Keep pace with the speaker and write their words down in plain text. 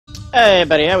Hey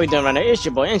buddy, how we doing right now? It's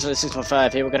your boy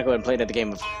Angela615 here. We're gonna go ahead and play another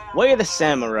game of Way of the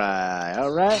Samurai.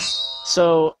 Alright?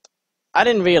 So, I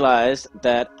didn't realize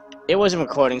that it wasn't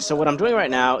recording, so what I'm doing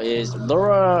right now is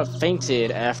Laura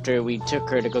fainted after we took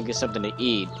her to go get something to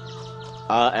eat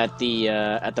at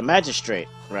the magistrate,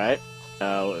 right?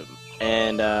 What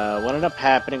ended up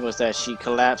happening was that she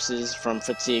collapses from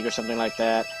fatigue or something like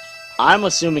that. I'm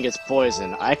assuming it's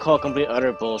poison. I call complete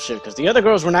utter bullshit because the other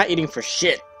girls were not eating for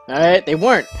shit. Alright? They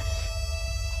weren't.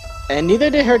 And neither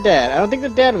did her dad. I don't think the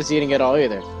dad was eating at all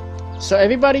either. So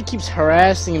everybody keeps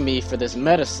harassing me for this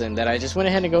medicine that I just went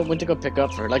ahead and went to go pick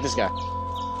up for her. Like this guy.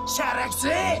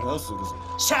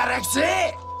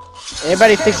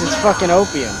 Everybody thinks it's fucking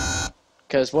opium.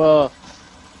 Because, well...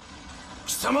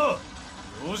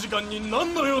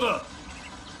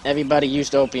 everybody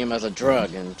used opium as a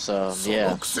drug, and so,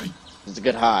 yeah. It's a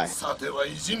good high.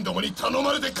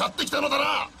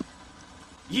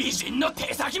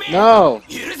 No!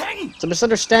 It's a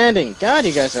misunderstanding. God,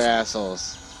 you guys are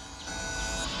assholes.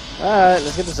 Alright,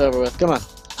 let's get this over with. Come on. Is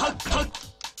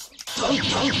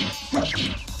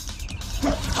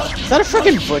that a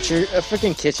freaking butcher? A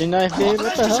freaking kitchen knife, dude?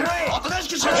 What the hell?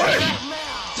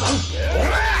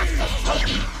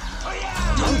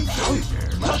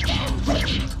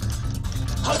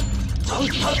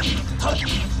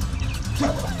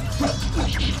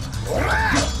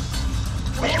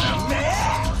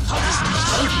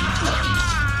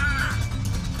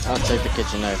 I'll take the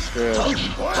kitchen knife, screw it.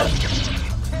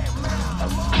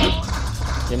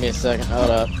 Give me a second, hold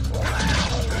up.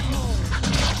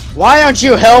 Why aren't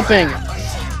you helping?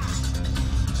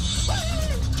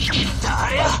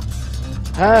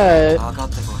 Hi.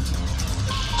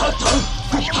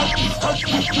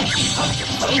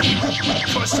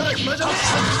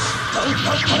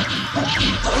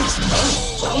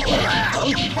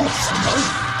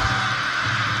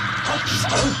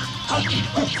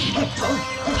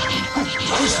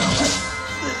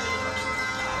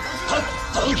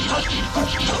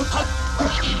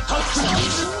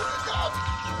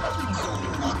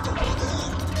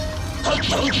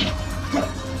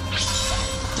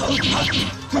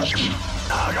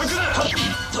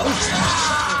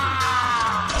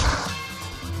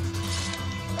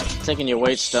 Taking your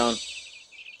weight, Stone.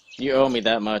 You owe me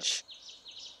that much.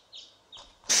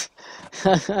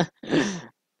 Hey,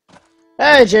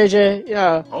 JJ.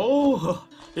 Yeah. Oh,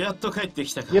 you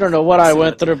don't know what I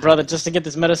went through, brother, just to get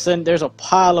this medicine. There's a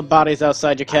pile of bodies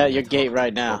outside your gate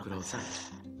right now.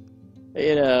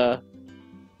 You know,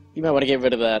 you might want to get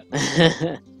rid of that.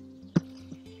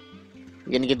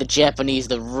 You're gonna give the Japanese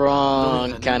the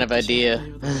wrong kind of idea.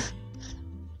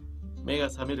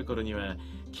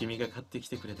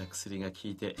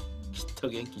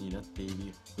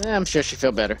 Yeah, I'm sure she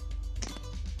feel better.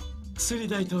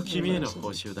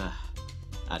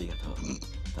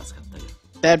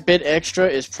 That bit extra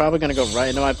is probably gonna go right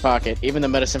into my pocket, even the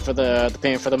medicine for the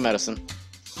payment for the medicine.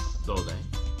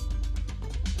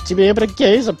 To be able to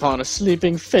gaze upon a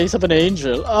sleeping face of an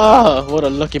angel. Ah, what a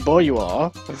lucky boy you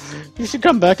are. You should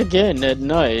come back again at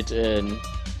night and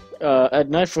at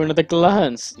night for another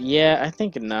glance. Yeah, I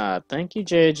think not. Thank you,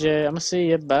 JJ. I'ma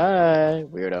see you. Bye,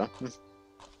 weirdo.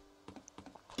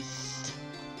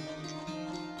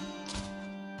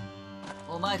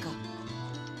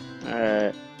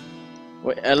 Alright.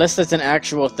 Unless that's an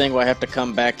actual thing where I have to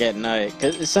come back at night.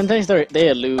 Because sometimes they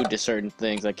allude to certain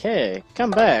things. Like, hey, come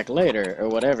back later. Or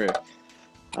whatever.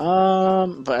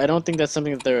 But I don't think that's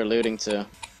something that they're alluding to.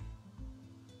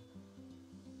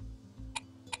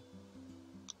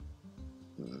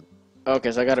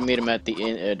 Okay, so I gotta meet him at the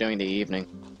during the evening.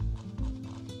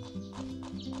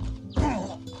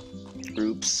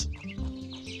 Oops.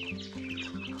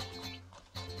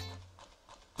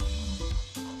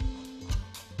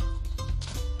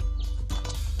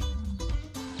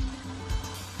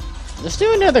 Let's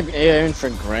do another errand for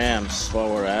Gramps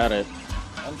while we're at it.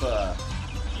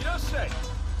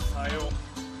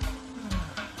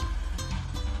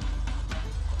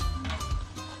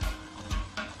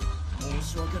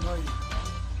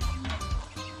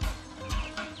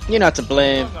 You're not to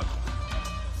blame.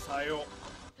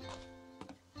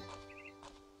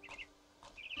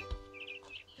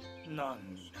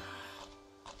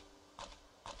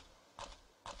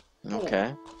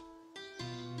 Okay.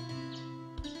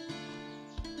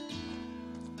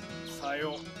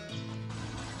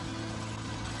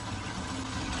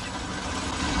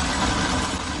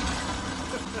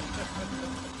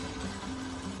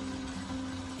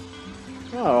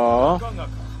 Aww.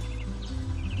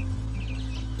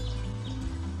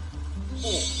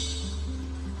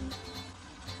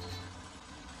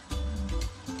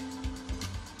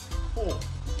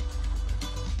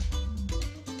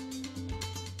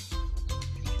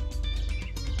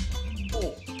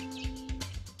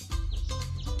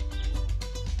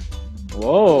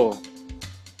 Whoa.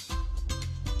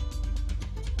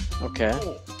 Okay.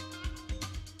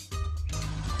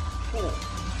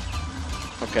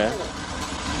 Okay.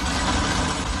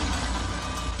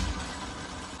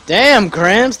 Damn,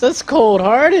 Gramps, that's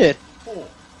cold-hearted.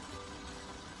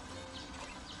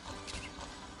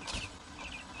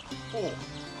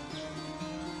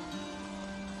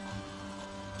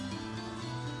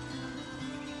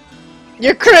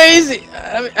 You're crazy!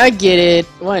 I get it.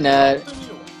 Why not?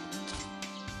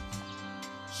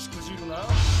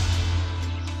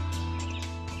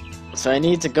 So I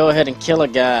need to go ahead and kill a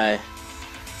guy.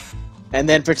 And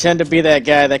then pretend to be that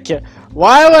guy that killed.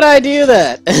 Why would I do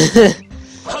that?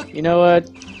 You know what?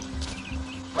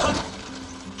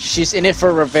 She's in it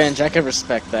for revenge. I can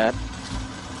respect that.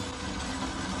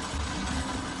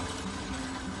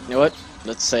 You know what?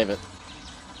 Let's save it.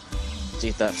 Let's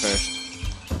eat that first.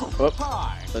 Whoop.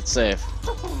 Let's save.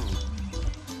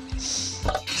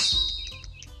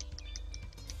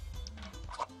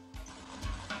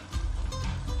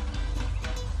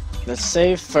 Let's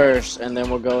save first, and then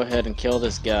we'll go ahead and kill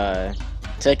this guy.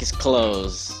 Take his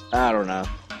clothes. I don't know.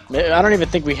 I don't even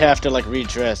think we have to, like,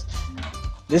 redress.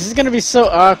 This is gonna be so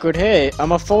awkward. Hey,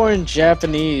 I'm a foreign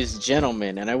Japanese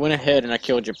gentleman, and I went ahead and I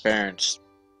killed your parents.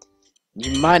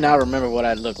 You might not remember what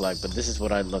I look like, but this is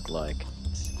what I look like.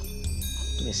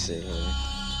 Let me see here.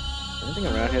 Anything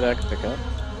around here that I can pick up?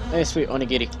 Hey, sweet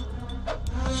onigiri.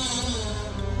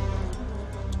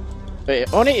 Wait,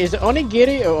 is it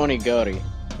onigiri or onigori?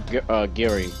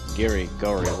 Giri,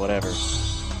 whatever.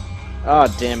 Ah,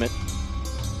 oh, damn it.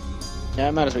 Yeah,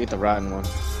 I might as well eat the rotten one.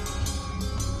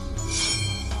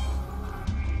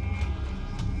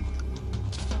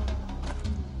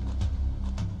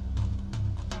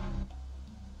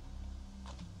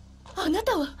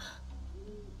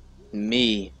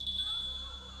 Me.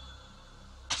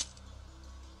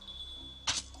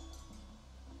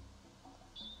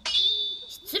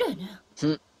 失礼ね。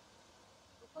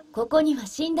ここには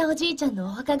死んだおじいちゃんのお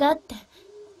墓があって、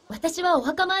私はお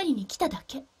墓参りに来ただ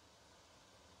け。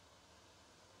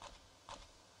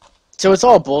So it's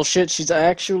all bullshit. She's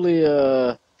actually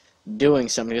doing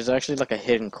something. There's actually like a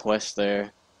hidden quest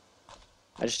there.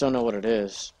 I just don't know what it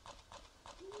is.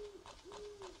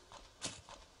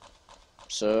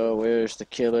 So where's the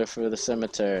killer for the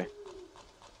cemetery?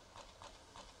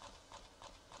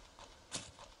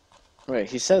 Wait,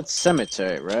 he said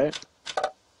cemetery, right?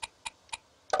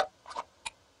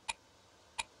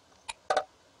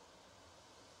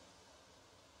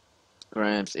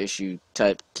 Gramps issue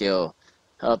type kill.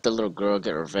 Help the little girl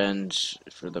get revenge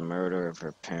for the murder of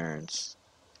her parents.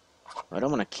 I don't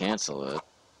want to cancel it.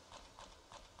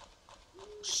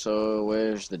 So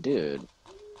where's the dude?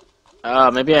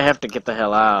 Oh, maybe I have to get the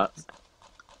hell out.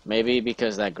 Maybe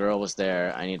because that girl was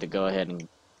there, I need to go ahead and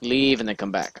leave and then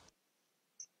come back.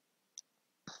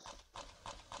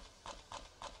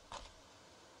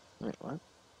 Wait, what?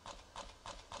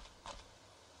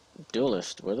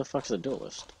 Duelist? Where the fuck's the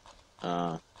duelist?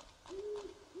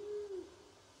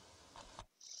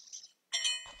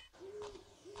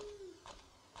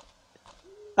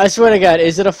 I swear to God,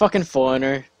 is it a fucking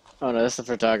foreigner? Oh no, that's the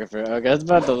photographer. Okay, I was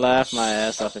about to laugh my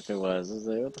ass off if it was. I was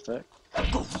like, what the fuck?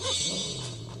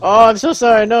 Oh, I'm so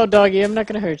sorry. No, doggy, I'm not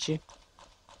gonna hurt you.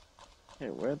 Hey,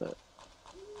 where the...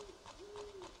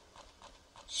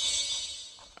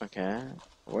 Okay.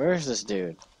 Where's this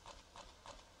dude?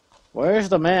 Where's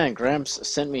the man Gramps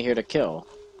sent me here to kill?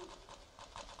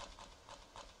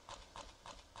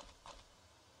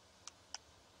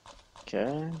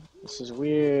 Okay. This is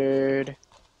weird.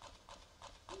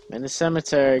 I'm in the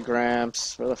cemetery,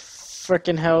 Gramps. Where the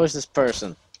frickin' hell is this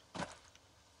person?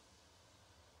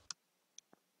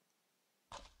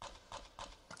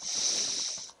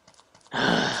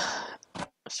 I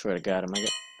swear to God, am I get...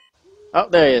 Oh,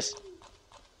 there he is.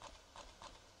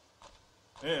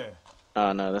 Yeah.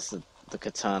 Oh no, that's the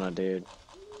katana dude.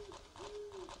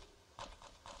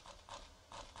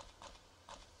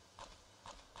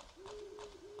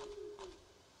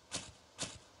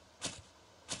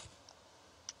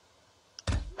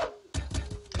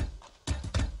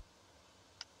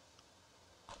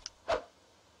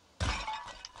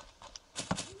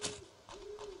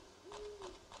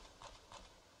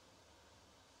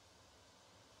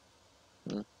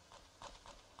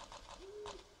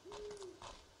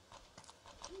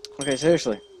 Okay,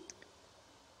 seriously.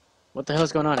 What the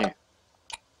hell's going on here?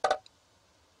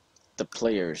 The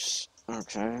players.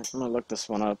 Okay, I'm gonna look this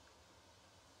one up.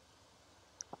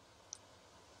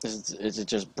 Is it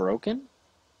just broken?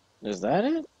 Is that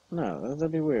it? No,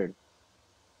 that'd be weird.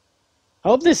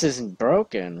 Hope this isn't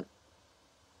broken.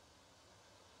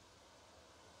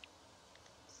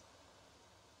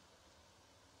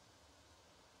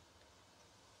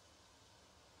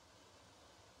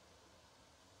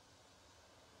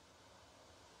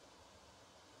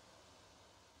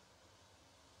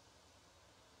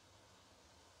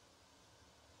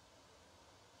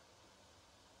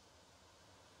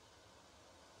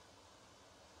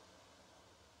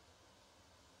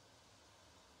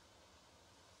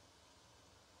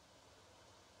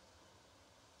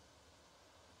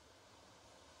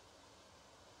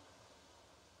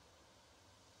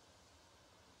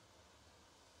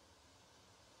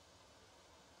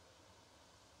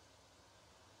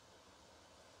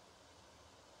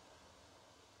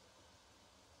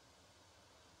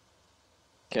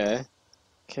 Okay.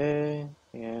 Okay.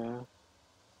 Yeah.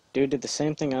 Dude did the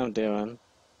same thing I'm doing.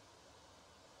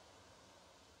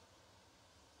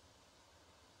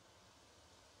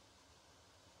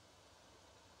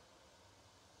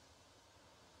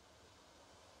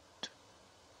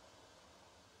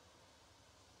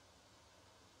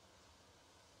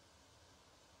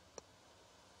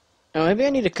 Oh, maybe I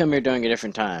need to come here during a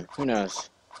different time. Who knows?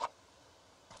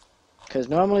 Because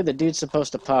normally the dude's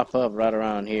supposed to pop up right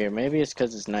around here. Maybe it's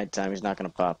because it's nighttime. He's not going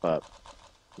to pop up.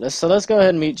 So let's go ahead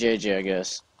and meet JJ, I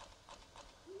guess.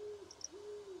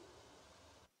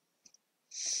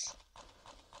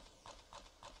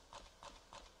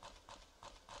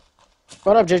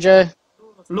 What up, JJ?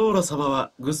 ローラ様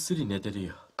はぐっすり寝てる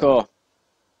よ。Cool.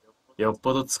 よっ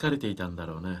ぽど疲れていたんだ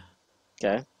ろうね。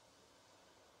Okay.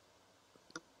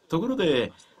 ところ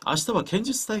で、明日は剣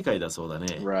術大会だそうだね。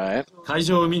Right. 会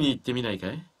場を見に行ってみないか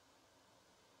い？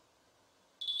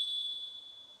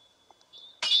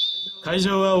会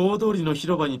場は大通りの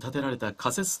広場に建てられた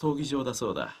仮設闘技場だ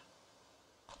そうだ。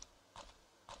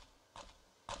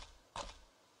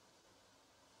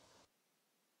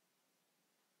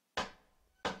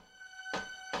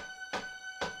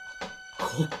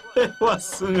これは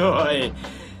すごい。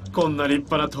こんな立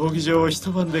派な闘技場を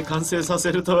一晩で完成さ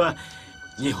せるとは、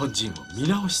日本人を見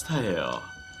直したよ。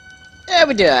Yeah,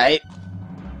 we did alright.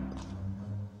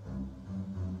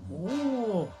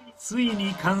 おお、つい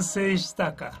に完成し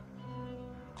たか。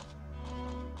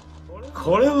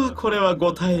これは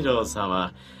ご大老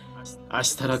様。明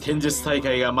日の剣術大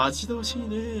会が待ち遠しい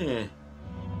ね。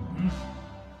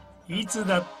いつ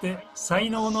だって才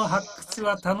能の発掘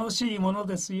は楽しいもの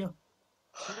ですよ。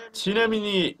ちなみ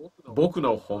に僕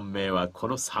の本命はこ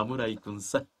の侍くん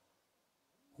さ。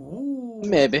おお、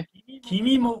Maybe.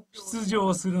 君も出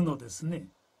場するのですね。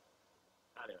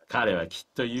彼はき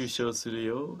っと優勝する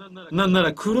よ。なんな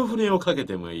ら黒船をかけ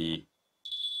てもいい。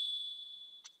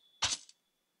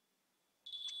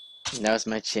Now's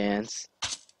my chance.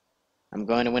 I'm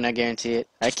going to win, I guarantee it.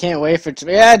 I can't wait for...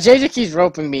 Yeah, JJ keeps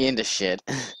roping me into shit.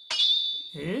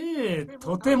 ええ、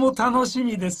とても楽し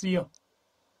みですよ。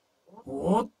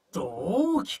おっと、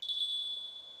大きく。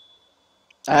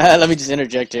Let me just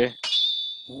interject here.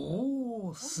 お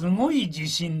お、すごい自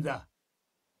信だ。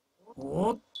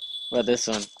おっ。What about this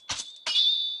one?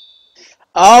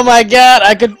 Oh my god,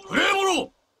 I could... 無礼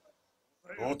者！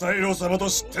ご大老様と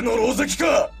知っての狼藉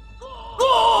か！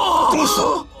どうした？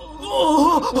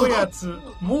おやつ、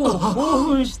もう興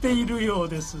奮しているよう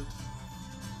です。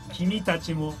君た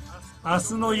ちも明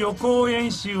日の予行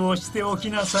演習をしておき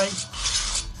なさい。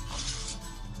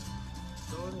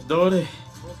どれ、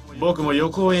僕も予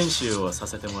行演習をさ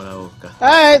せてもらおうか。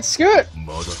Alright, screw it!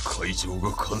 まだ会場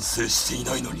が完成してい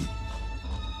ないのに。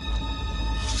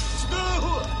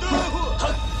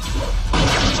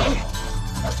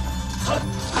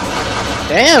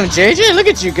Damn, JJ, look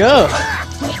at you go!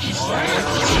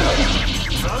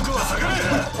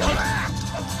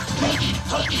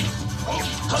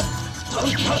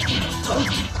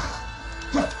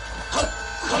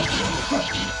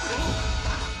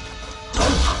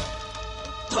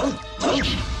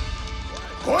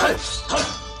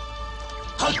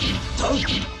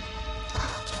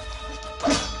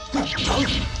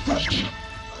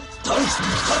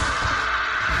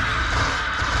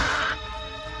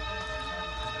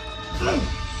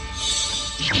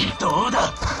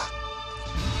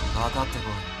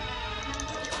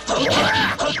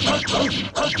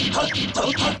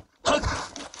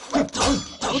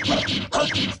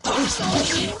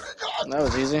 That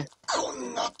was easy.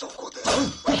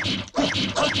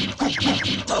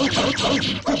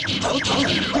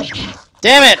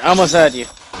 Damn it! Almost had you.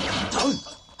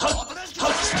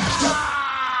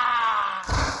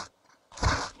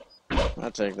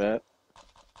 I'll take that.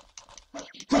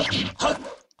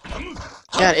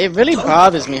 God, it really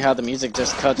bothers me how the music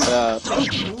just cuts out.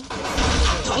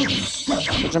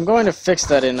 Which I'm going to fix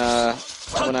that in,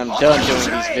 when I'm done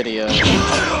doing these videos.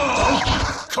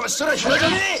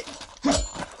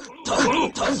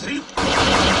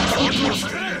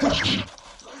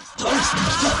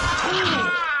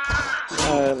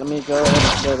 Alright, let me go ahead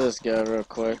and kill this guy real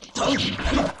quick.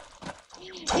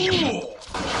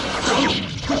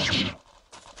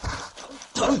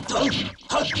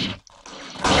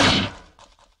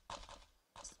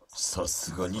 さ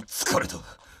すがに疲れた。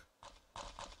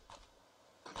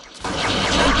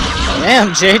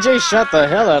Damn, JJ shot the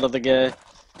hell out of the guy.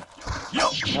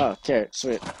 Oh, carrot,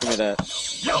 sweet. Give me that.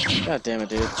 God damn it,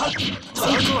 dude. ザ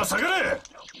クは下がれ。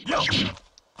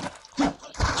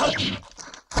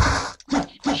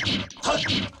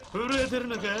震えてる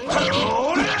のかい？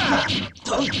おりゃ！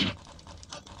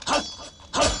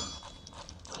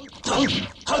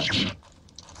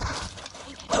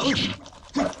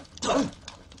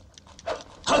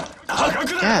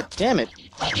 Damn it.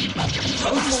 I'll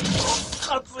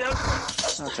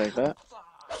take that.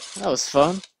 That was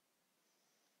fun.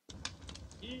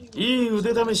 いい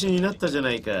腕試しになったじゃ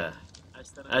ないか。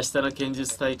明日の剣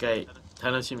術大会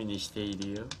楽しみにしてい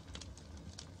るよ。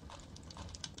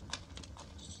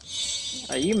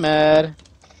Are you mad?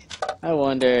 I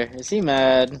wonder. Is he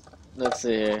mad? Let's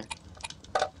see here.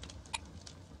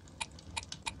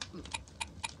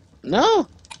 No!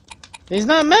 He's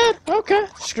not mad? Okay,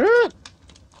 screw it.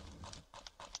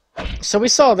 So we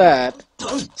saw that.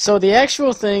 So the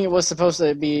actual thing was supposed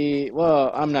to be...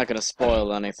 Well, I'm not gonna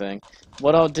spoil anything.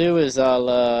 What I'll do is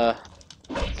I'll,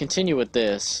 continue with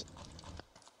this.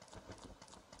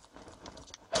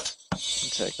 I'll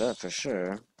take that for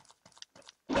sure.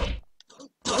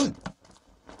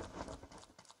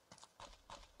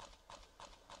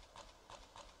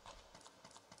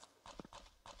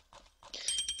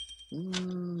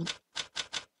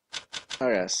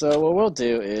 Okay, so what we'll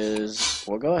do is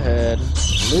we'll go ahead,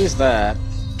 lose that,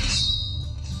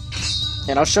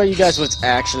 and I'll show you guys what's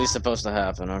actually supposed to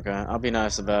happen, okay? I'll be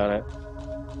nice about it.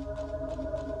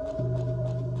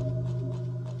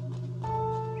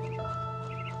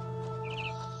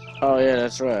 Oh yeah,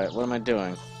 that's right. What am I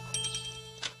doing?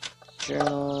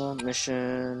 Journal,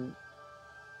 mission...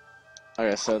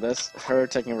 Okay, so that's her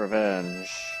taking revenge.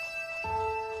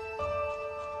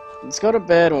 Let's go to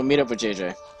bed and we'll meet up with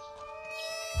JJ.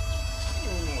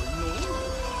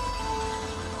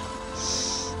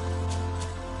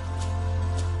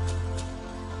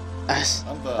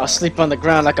 I'll sleep on the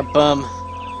ground like a bum.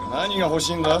 何が欲し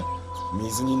いんだ？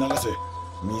水に流せ。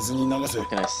水に流せ。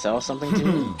Can I sell something to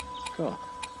you? Cool.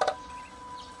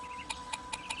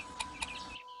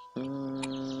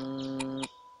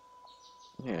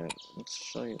 Here, let's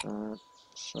show you that.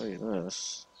 Show you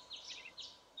this.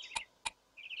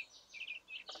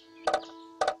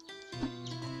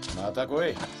 Mata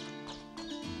koi.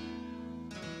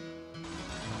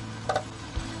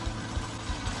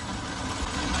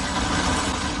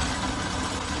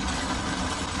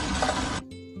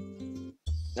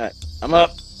 Alright, I'm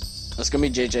up. Let's go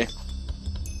meet JJ.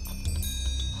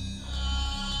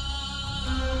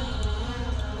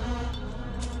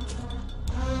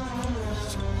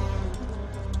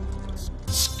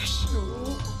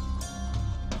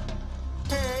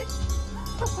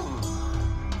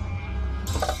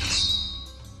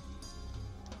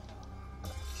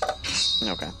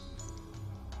 Okay.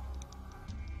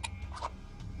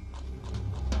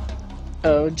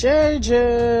 Oh,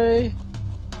 JJ!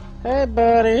 Hey,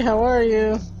 buddy, how are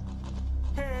you?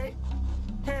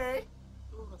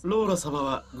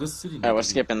 Alright, we're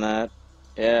skipping that.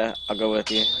 Yeah, I'll go with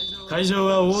you. 会場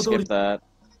は大通 Skip り that.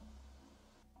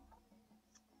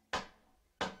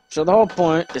 So the whole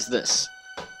point is this.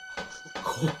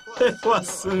 これは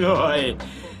すごい。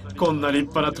こんな立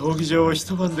派な闘技場を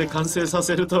一晩で完成さ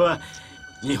せるとは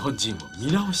日本人を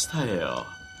見直したよ。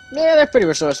Yeah, they're pretty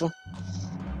resourceful.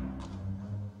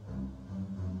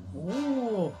 お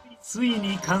お、つい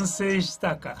に完成し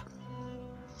たか。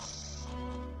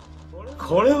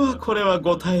これは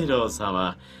ご大老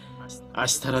様。明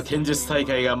日の剣術大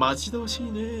会が待ち遠しい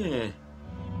ね。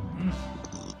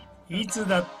いつ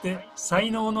だって才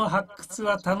能の発掘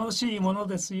は楽しいもの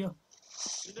ですよ。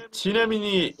ちなみ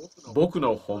に僕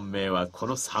の本命はこ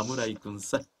の侍くん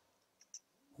さ。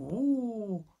お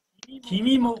お、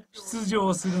君も出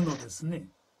場するのですね。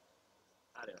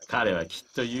彼はき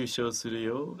っと優勝する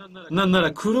よ。なんな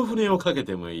ら黒船をかけ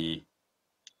てもいい。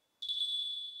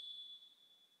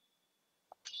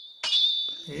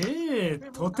ええ、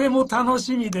とても楽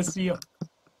しみですよ。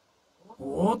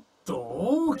おっと、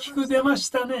大きく出まし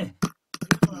たね。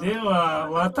では、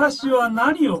私は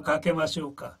何をかけましょ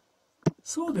うか。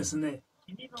そうですね。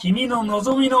君の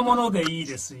望みのものでいい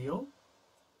ですよ。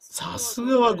さす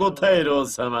がはご大老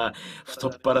様。太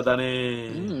っ腹だね。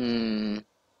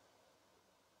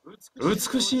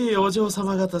美しいお嬢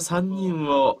様方3人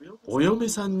をお嫁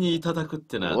さんにいただくっ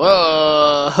てな。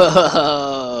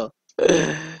Whoa!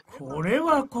 これ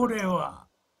は。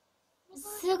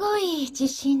すごい自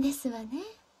信ですわね。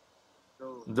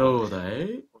どうだ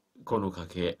い？この賭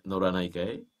け乗らないか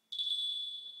い？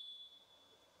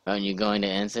 Are you going to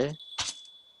answer?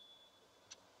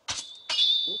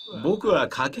 僕は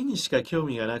賭けにしか興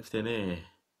味がなくて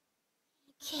ね。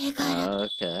怪我。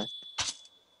 Okay.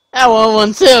 I want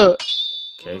one too!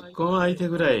 結婚相手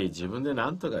ぐらい自分で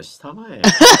何とかしたまえ。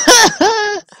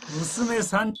娘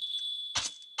さん。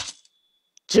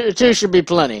Two should be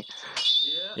plenty.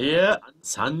 いや、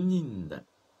3人だ。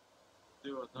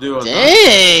では、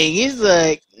Dang! He's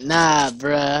like, nah,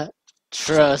 bruh.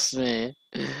 Trust me.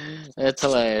 That's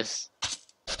hilarious.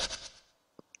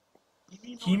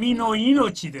 君の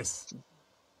命です。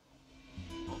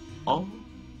あ、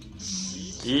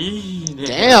いいね。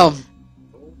Damn!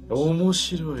 面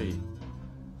白い。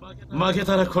負け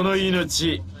たらこの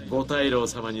命、五大老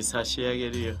様に差し上げ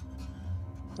るよ。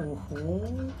ほほ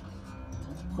う。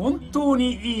本当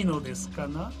にいいのですか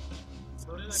な？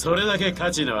それだけ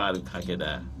価値のある賭け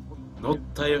だ。乗っ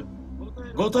たよ。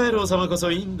五大老様こ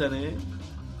そいいんだね。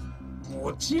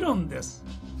もちろんです。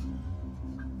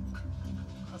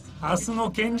明日の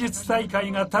剣術大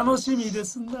会が楽しみで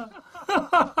すな。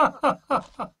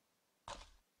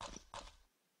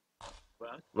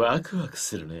ワクワク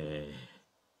するね。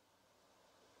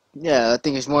Yeah, I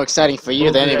think it's more exciting for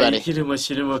you 僕 than が生 anybody. きるも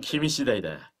死ぬも君次第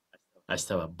だ。明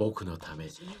日は僕のため、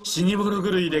死に物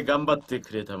狂いで頑張って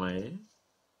くれたまえ。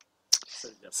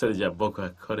それじゃあ僕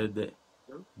はこれで。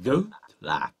Good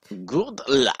luck. Good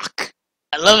luck.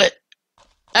 I love it.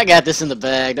 I got this in the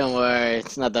bag. Don't worry.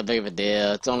 It's not that big of a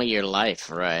deal. It's only your life,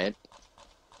 right?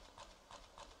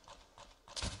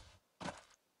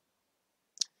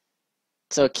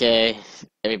 It's okay.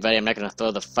 Everybody, I'm not gonna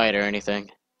throw the fight or anything.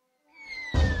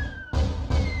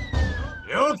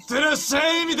 よってらっし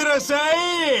ゃい、見てらっしゃ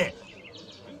い。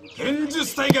剣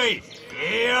術大会、い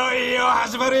よいよ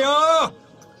始まるよ。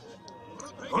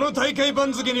この大会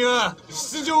番付には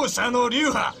出場者の流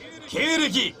派、経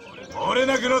歴、漏れ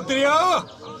なく載ってるよ。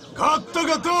勝った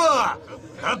勝った。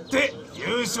勝って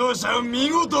優勝者を見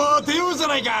事当てようじゃ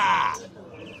ないか。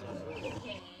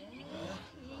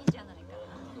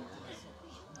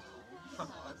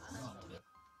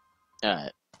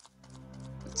Alright.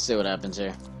 Let's see what happens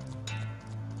here.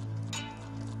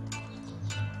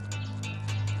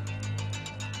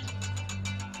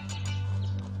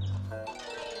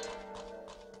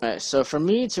 Alright, so for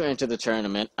me to enter the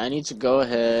tournament, I need to go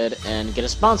ahead and get a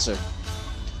sponsor.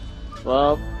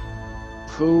 Well,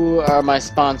 who are my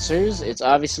sponsors? It's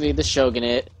obviously the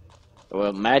Shogunate,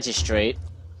 or Magistrate,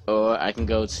 or I can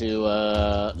go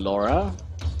to, Laura.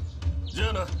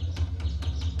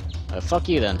 Fuck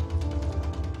you then.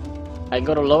 I can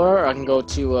go to Laura, or I can go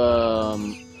to,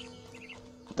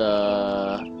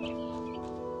 the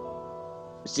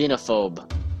Xenophobe.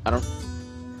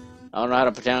 I don't know how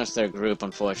to pronounce their group,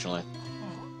 unfortunately.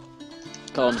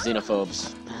 Call them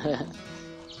Xenophobes.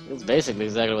 It's basically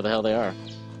exactly what the hell they are.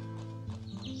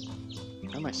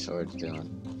 How are my swords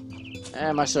doing?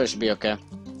 My sword should be okay.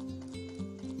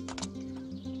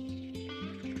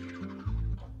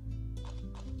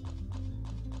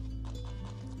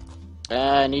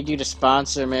 I need you to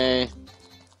sponsor me.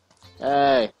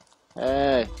 Hey.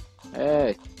 Hey.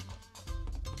 Hey.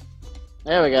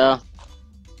 There we go.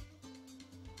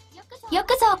 よ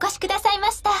くぞお越しください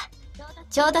ました。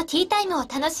ちょうどティータイムを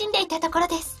楽しんでいたところ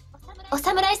です。お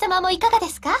侍様もいかがで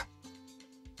すか？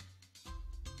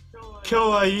今日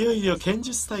はいよいよ剣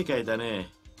術大会だね。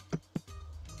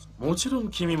もちろん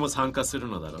君も参加する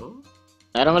のだろう。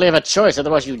I don't really have a choice,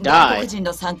 otherwise you 外 die. 国人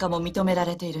の参加も認めら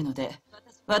れているので、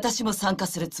私も参加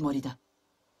するつもりだ。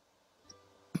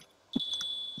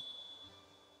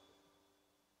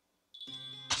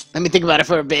Let me think about it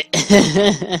for a bit.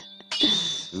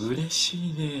 嬉し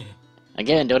いね。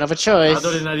Again, don't have a choice. ア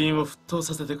ドレナリンを沸騰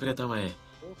させてくれたまえ。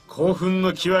興奮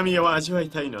の極みを味わい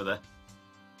たいのだ。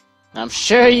I'm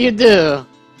sure you do.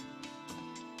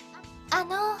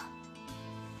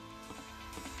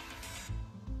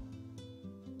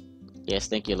 Yes,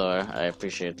 thank you, Laura. I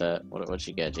appreciate that. What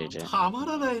you got, JJ? たま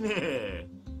らないね。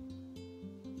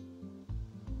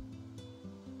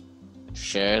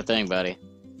Sure thing, buddy.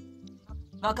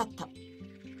 わかった。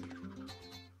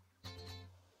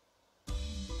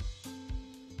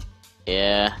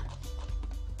Yeah.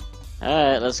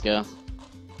 Alright, let's go.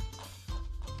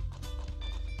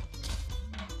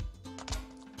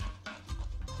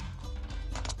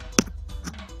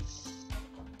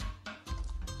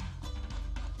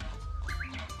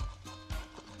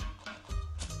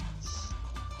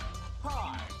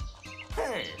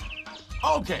 Hey,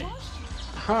 okay.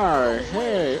 Hi,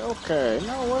 hey, okay,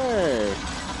 no way.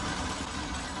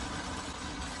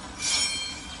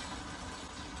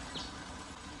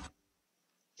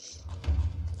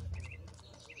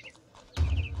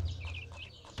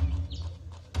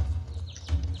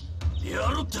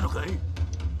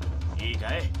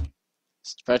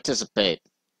 Let's participate.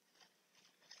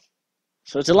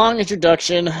 So it's a long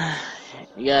introduction.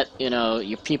 You got, you know,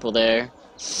 your people there.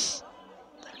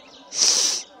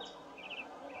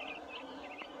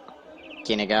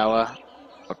 Kinagawa,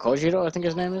 or Kojiro, I think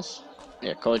his name is.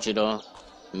 Yeah, Kojiro,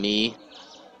 me,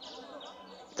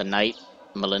 the Knight,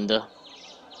 Melinda.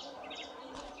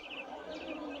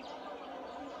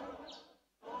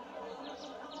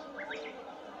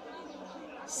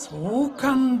 壮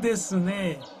観です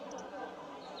ね。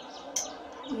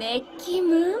熱気ム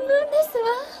ンムンで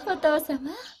すわ、お父様。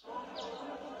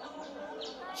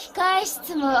控え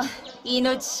室も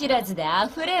命知らずであ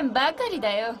ふれんばかり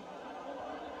だよ。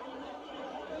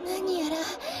何やらゾ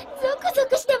クゾ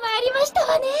クしてまいりました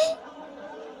わね。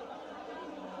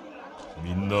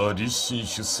みんな立身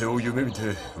出世を夢見て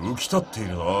浮き立ってい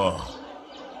るな。こ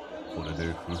れ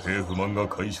で不平不満が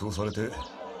解消されて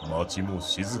町も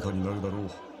静かになるだろう。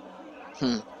い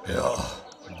や、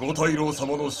五太郎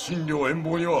様の真領遠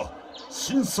望には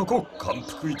心底感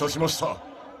服いたしました。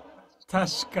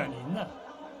確かにな。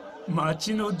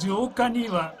町の浄化に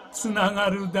はつな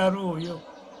がるだろうよ。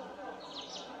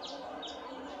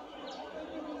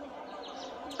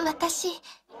私、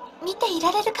見てい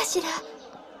られるかしら。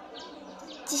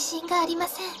自信がありま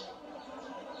せん。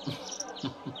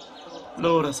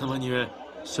ローラ様には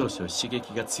少々刺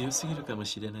激が強すぎるかも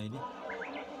しれないね。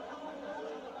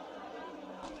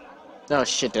Oh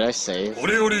shit, did I save? こ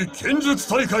れより剣術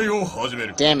大会を始め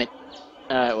る。Damn it.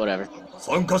 Alright, whatever.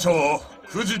 参加者は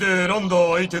くじで選んだ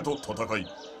相手と戦い、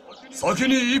先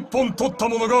に一本取った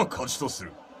者が勝ちとす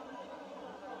る。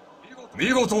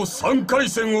見事3回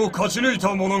戦を勝ち抜い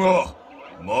た者が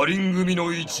マリン組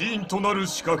の一員となる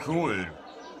資格を得る。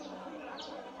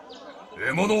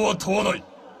獲物は問わない。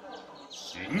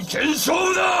真剣勝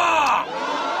負だ。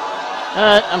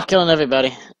 Alright, I'm killing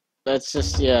everybody. That's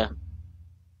just, yeah.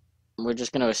 We're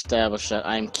just gonna establish that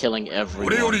I'm killing こ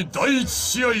れよ everyone. り第一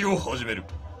試合を始める。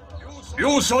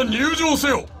両者入場せ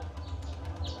よ。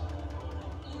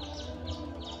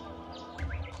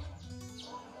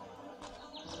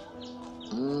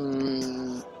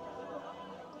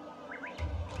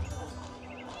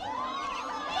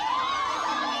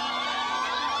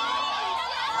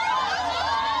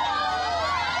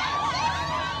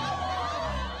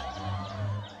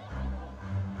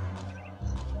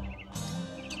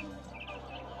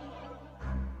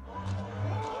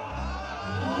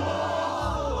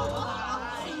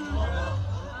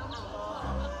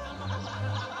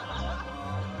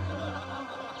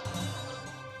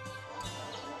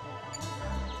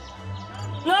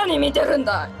何見てるん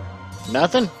だい。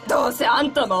 Nothing? どうせあ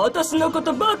んたも私のこ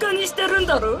とバカにしてるん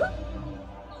だろ。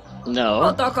 No.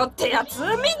 男ってやつみん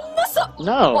なさ、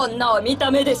 No. 女は見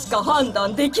た目でしか判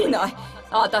断できない。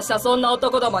私はそんな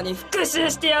男どもに復讐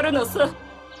してやるのさ。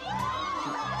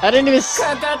 I didn't even.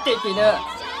 かかってきな。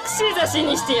串刺し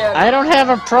にしてやる。 I don't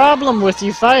have a problem with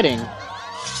you fighting.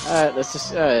 Alright, let's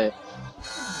just. Alright.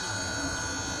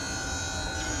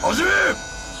 始め。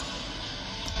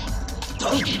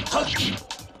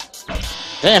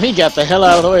 Damn, he got the hell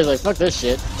out of the way. He's like, fuck this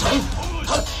shit.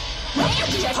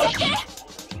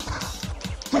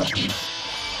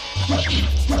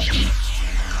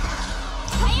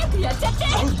 早くやっちゃって。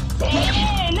せ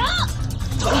ーの。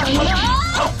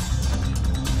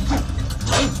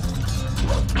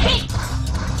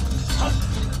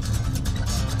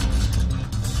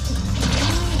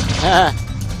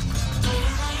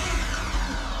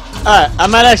Alright, I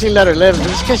might actually let her live, but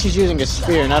just because she's using a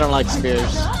spear, and I don't like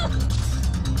spears.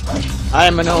 I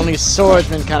am an only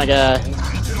swordsman kind of guy.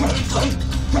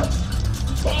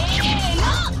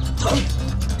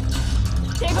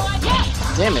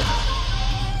 Damn it.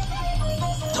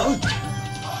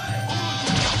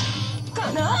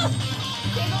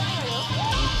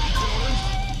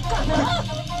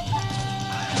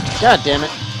 God damn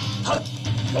it.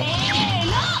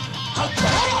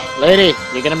 Lady,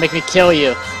 you're gonna make me kill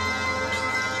you.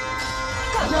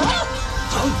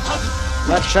 I'm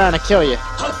not trying to kill you.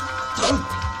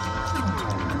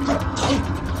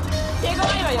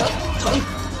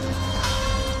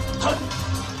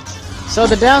 So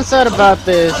the downside about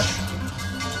this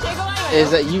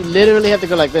is that you literally have to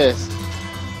go like this.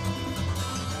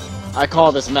 I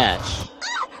call this match.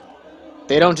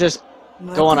 They don't just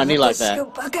go on a knee like that.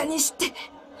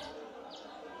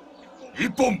 一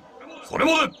本。それ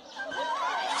まで。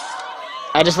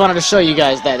 I just wanted to show you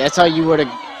guys that. That's how you were to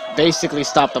basically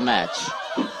stop the match.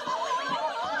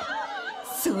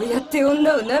 そうやって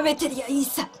女を舐めてりゃいい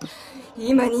さ。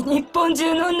今に日本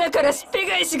中の女からしっぺ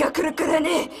返しが来るから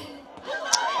ね。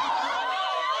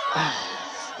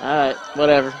Alright,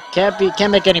 whatever. Can't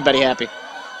make anybody happy.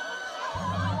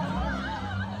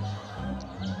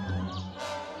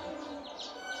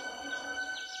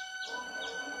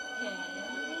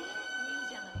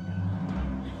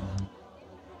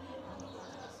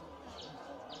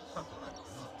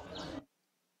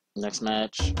 Next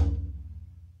match.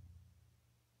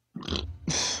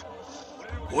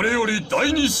 これより第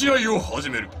2試合を始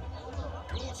める。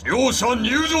両者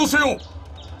入場せよ。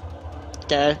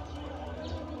 Okay.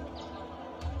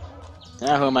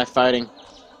 Now who am I fighting?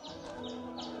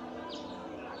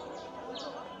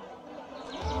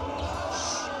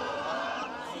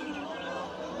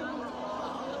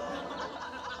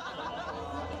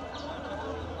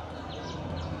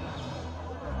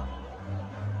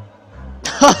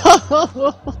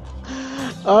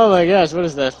 Oh my gosh, what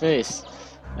is that face?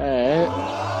 Alright.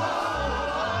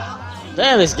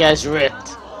 Damn, this guy's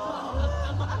ripped.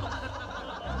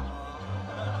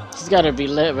 He's gotta be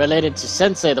related to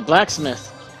Sensei, the blacksmith.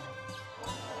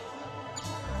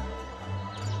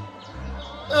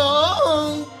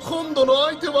 今度の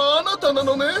相手はあなたな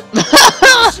のね。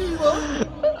嬉しいわ。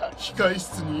控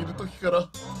室にいる時から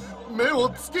目を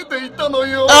つけていたの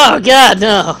よ。Oh god,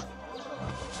 no!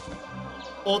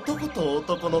 男と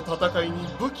男の戦いに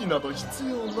武器など必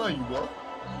要ないわ。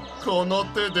この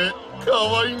手で可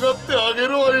愛がってあげ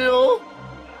るわよ。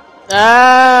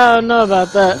I don't know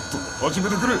about that. 始め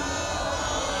てくれ。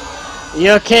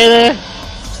 You okay there?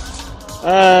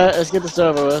 Alright, let's get this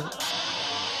over with.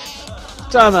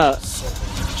 Time out.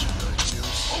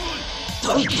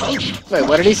 Wait,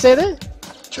 what did he say there?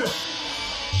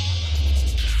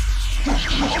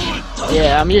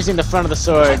 Yeah, I'm using the front of the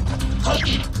sword.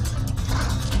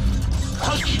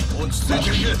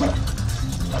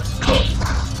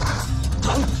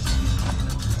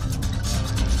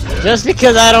 Just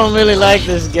because I don't really like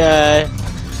this guy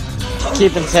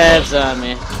keeping tabs on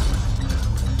me.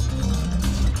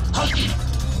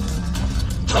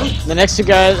 The next two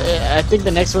guys, I think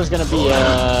the next one's gonna be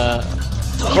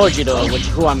Kojiro,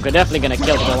 who I'm definitely gonna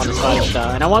kill because I want his fighting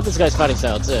style, and I want this guy's fighting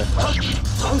style too.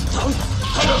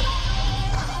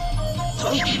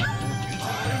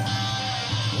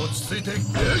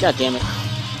 God damn it!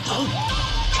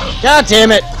 God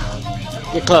damn it!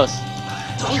 Get close.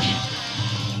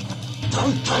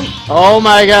 Oh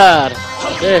my god!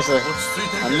 Seriously,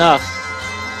 enough.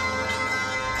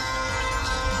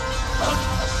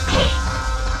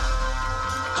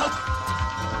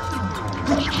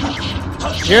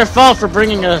 It's your fault for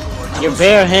bringing your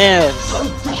bare hands.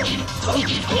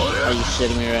 Are you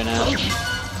shitting me right now?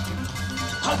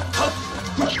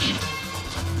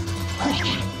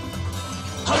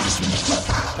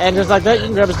 And just like that, you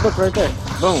can grab his book right there.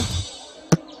 Boom.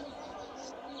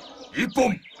 一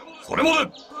本、それま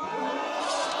で。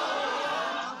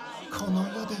この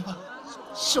世では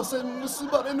所詮結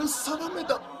ばれぬ定め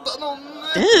だったのね。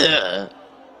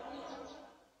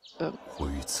こ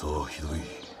いつはひどい。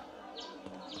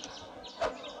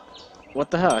 What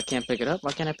the hell? I can't pick it up?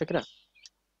 Why can't I pick it up?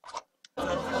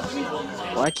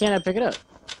 Why can't I pick it up?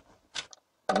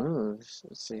 Ooh, let's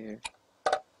see here.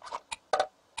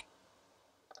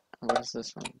 What is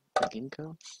this from? The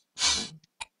Ginkgo?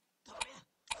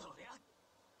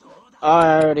 Oh,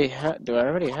 I already have. Do I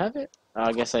already have it? Oh,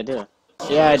 I guess I do.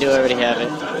 Yeah, I do already have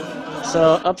it.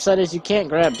 So, upside is you can't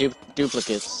grab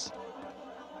duplicates.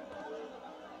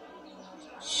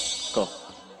 Cool.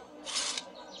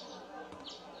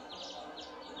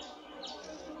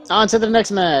 On to the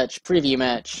next match. Preview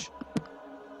match.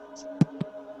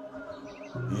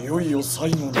 いよいよ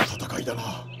最後の戦いだな。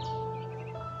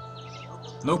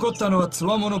残ったのは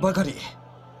強者ばかり。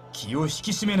気を引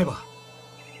き締めねば。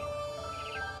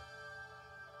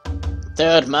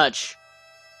 Third match.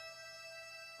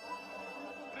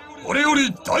 これよ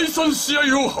り第3試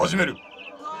合を始める。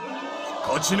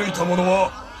勝ち抜いた者は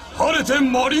晴れて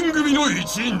マリン組の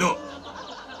一員だ。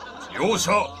両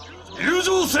者入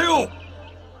場せよ。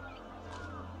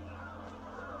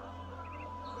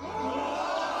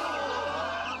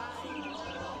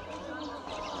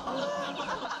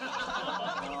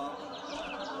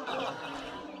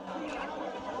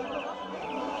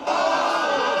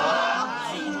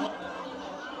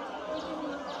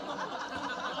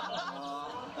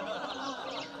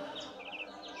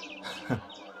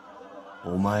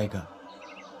 お前が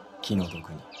気の毒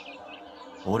に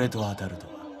俺と当たると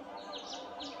は。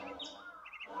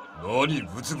何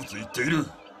ブツブツ言っている。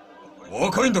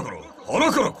若いんだから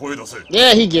腹から声出せ。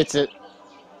 Yeah, he gets it.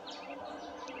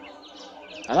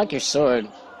 I like your sword.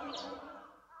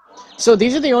 So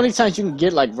these are the only times you can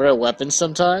get like rare weapons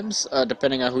sometimes,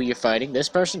 depending on who you're fighting. This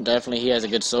person, definitely he has a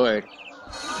good sword.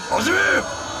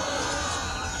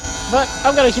 But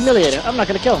I'm gonna humiliate him. I'm not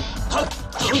gonna kill him.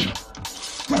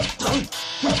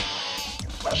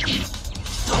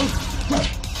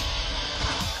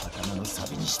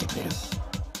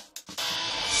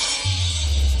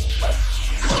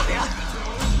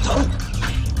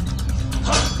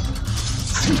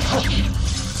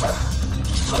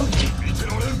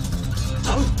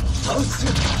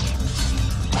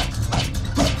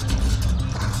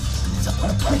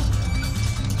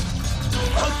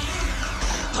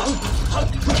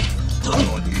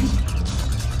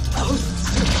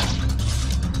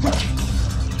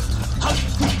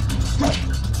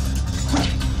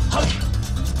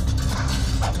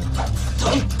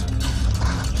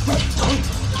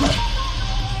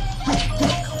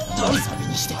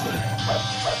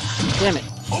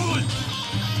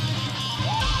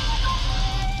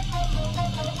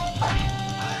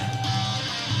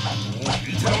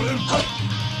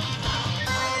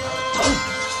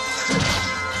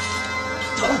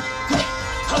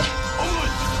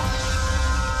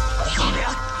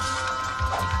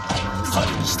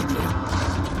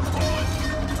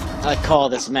 I call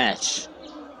this match.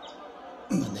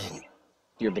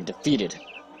 You've been defeated.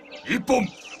 一本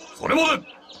それまで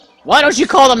Why don't you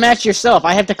call the match yourself?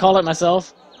 I have to call it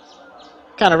myself.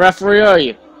 What kind of referee are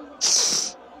you?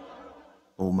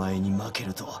 お前に負け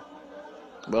るとは。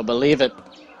 Well, believe it.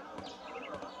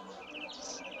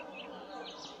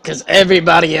 Because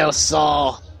everybody else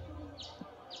saw.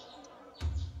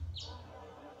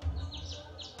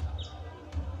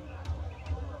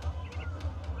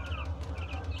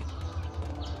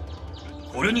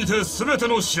 これにて全て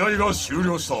の試合が終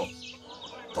了した。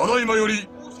ただいまより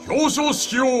表彰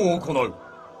式を行う。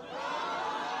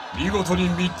見事に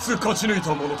3つ勝ち抜い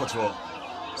た者たちは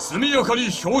速やかに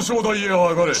表彰台へ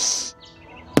上がれ。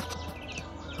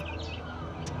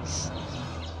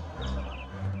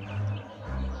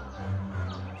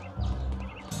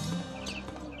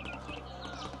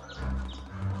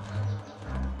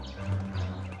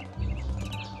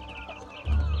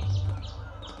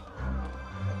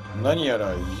何や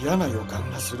ら嫌な予感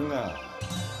がするが、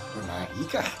まあいい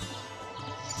か。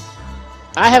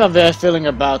I have a bad feeling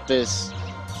about this.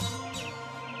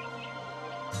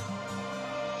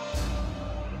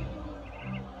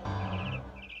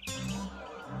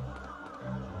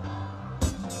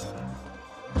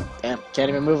 Damn, can't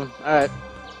even move him. Alright,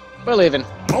 we're leaving.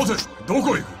 待て、ど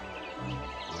こへ行く？こ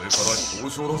れから表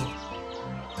彰だぞ。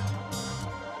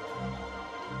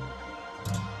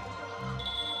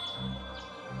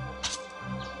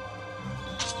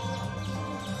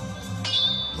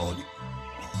何？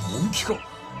本気か？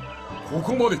こ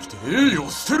こまで来て栄誉を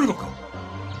捨てるのか？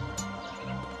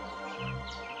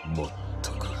まっ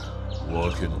たく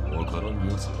わけのわからん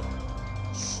やつだ。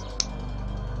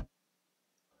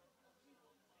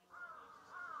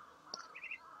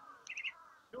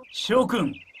諸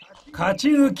君、勝ち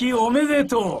抜きおめで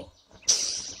と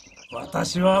う。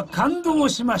私は感動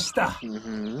しました。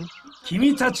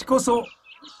君たちこそ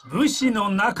武士の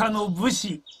中の武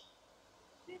士、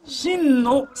真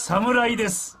の侍で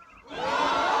す。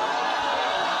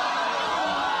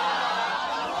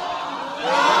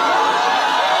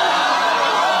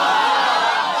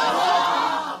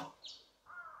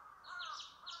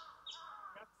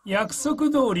約束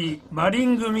通りマリ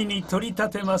ン組に取り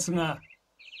立てますが、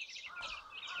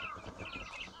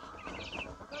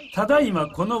ただいま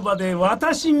この場で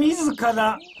私自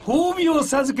ら褒美を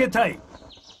授けたい。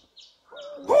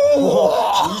おお、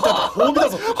聞いたか、褒美だ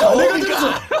ぞ。金が出るぞ。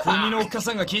国のおっか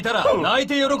さんが聞いたら泣い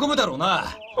て喜ぶだろうな。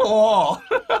おお。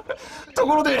と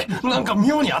ころで、なんか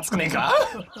妙に熱くねえか？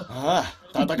あ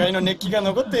あ、戦いの熱気が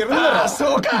残っているんだろ。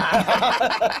そうか。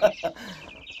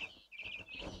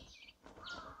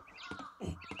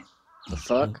The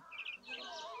fuck?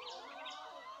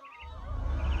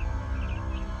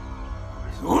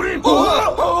 それ！なん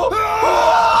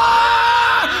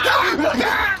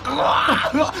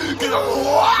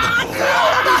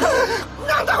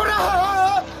だこれ！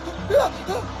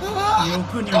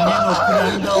欲に目のく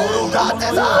らんだ愚か者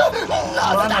よ。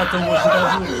罠とも知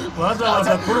らずわざわざ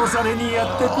殺されにや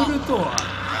ってくるとは。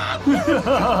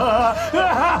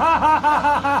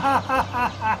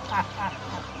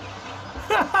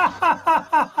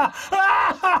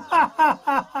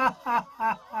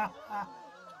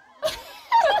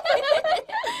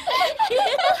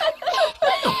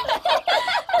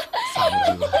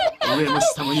上も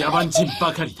下も野蛮人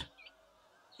ばかりだ。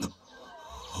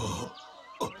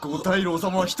五太郎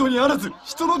様は人にあらず、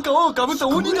人の皮をかぶった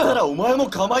鬼だ。ならお前も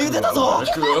釜茹でだぞ。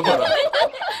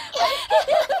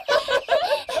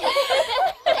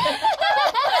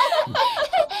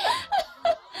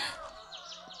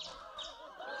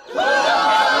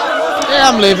Yeah,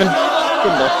 I'm leaving.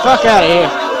 Get the fuck out of here.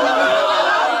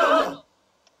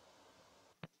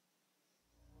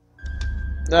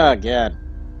 Oh god.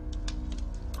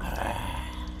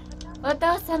 お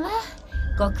父様、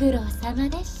ご苦労様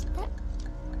でした。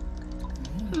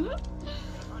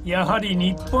やはり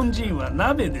日本人は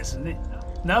鍋ですね。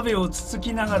鍋をつつ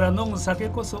きながら飲む酒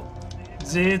こそ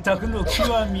贅沢の極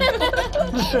み。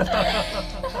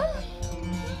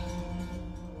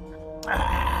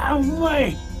ああ、うま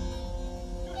い。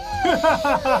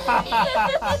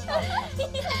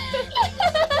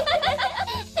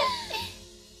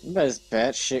You guys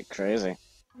batshit crazy.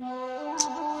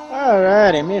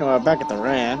 Alrighty, meanwhile, back at the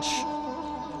ranch.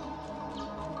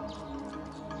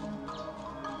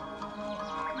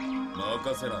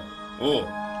 任せな。おう。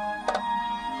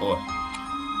おい。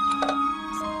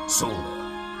そうだ。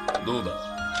どうだ。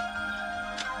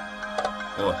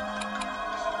おい。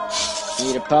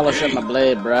Need to polish up my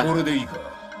blade, bruh. これでいいか。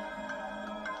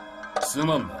す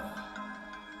まんな。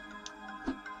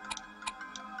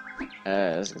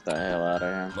Alright, let's get the hell out of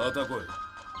here. また来い。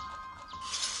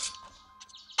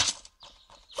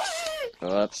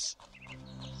Whoops.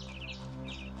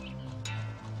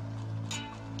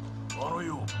 あの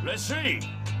よ、いらっしゃい。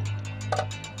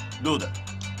どうだ。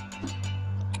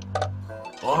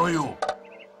あのよ。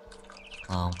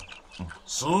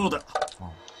そうだ。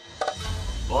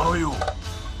あのよ。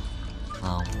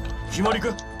決まりか。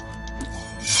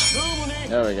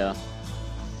 There we go.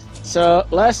 So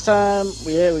last time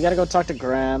we gotta go talk to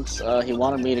Gramps. He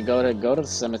wanted me to go to the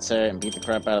cemetery and beat the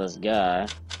crap out of this guy.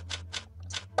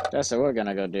 That's what we're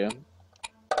gonna go do.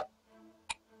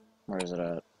 Where is it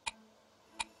at?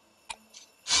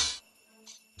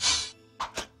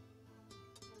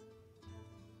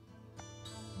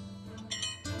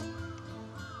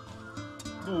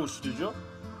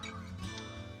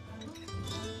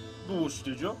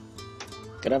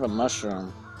 Could have a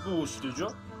mushroom.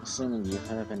 Assuming you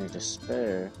have any to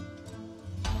spare.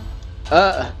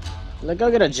 Let's go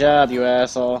get a job, you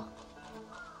asshole.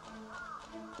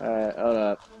 Alright, hold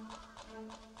up.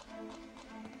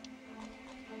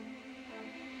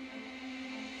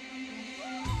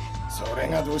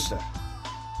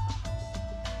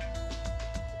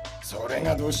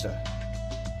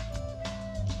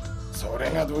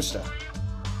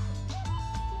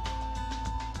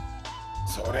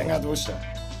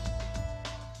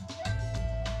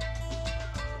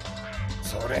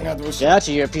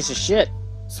 Gotcha, you're a piece of shit.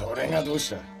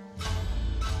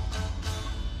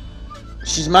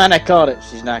 She's mine, I called it.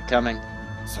 She's not coming.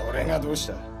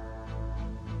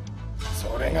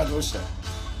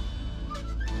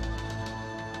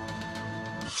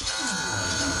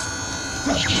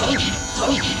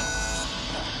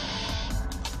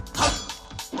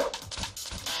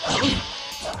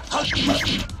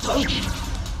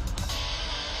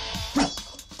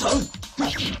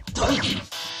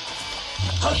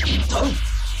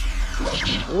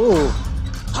 Ooh.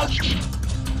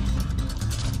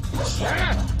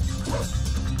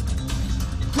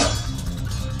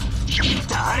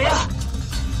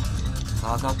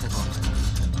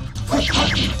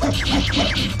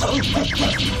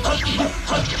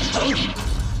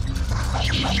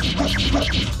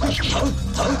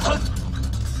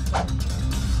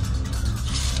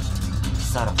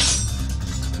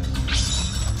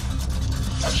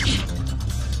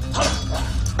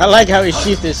 I like how he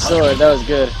sheathed his sword. That was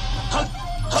good.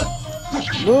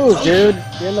 Move, dude.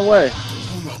 Get in the way.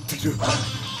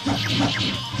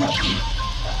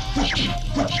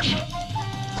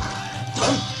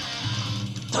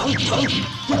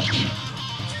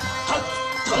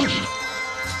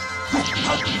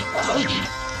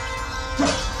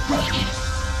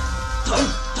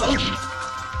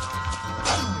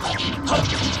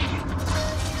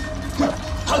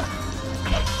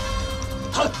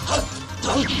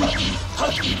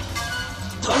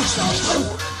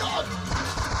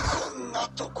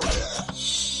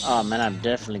 Oh man, I'm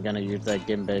definitely gonna use that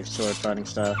Ginbei sword fighting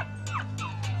style.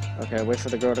 Okay, wait for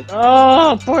the girl to—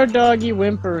 oh, poor doggy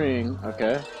whimpering.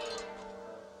 Okay.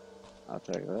 I'll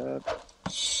take that.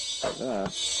 Take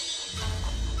that.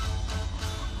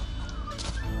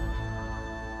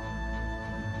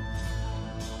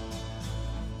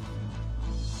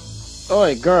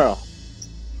 Oi, girl.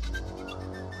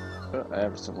 Oh, I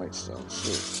have some weight still.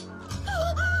 Shoot.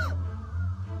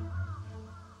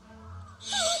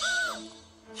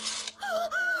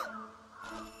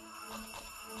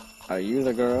 Are you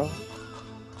the girl?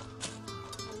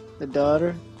 The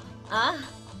daughter?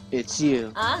 It's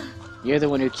you. You're the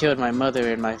one who killed my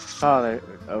mother and my father.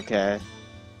 Okay.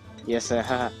 Yes,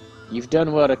 you've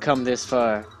done well to come this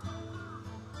far.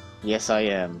 Yes, I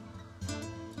am.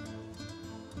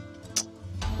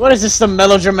 What is this, some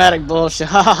melodramatic bullshit?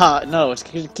 Ha ha ha! No, let's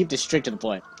keep this straight to the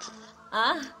point.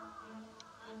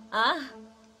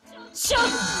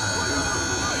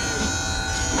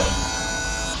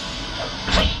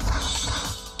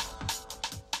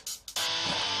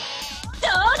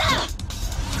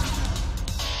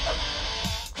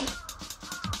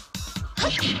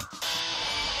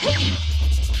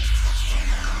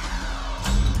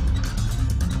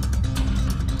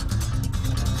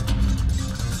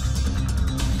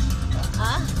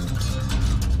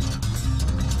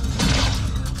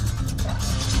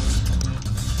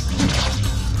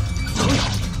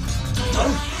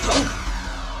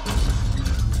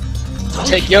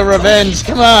 Take your revenge,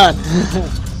 come on!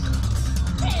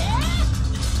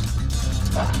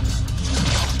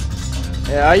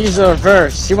 Yeah, I use the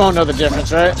reverse. You won't know the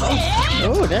difference, right?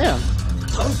 Oh, damn.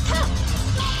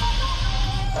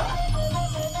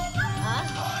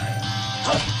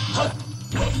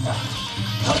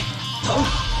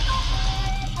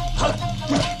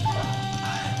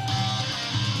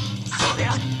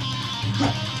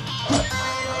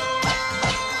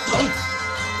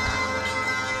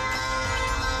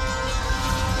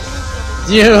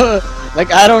 You, like,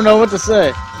 I don't know what to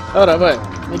say. Hold on, wait.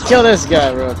 Let me kill this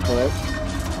guy real quick.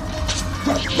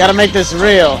 Gotta make this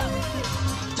real.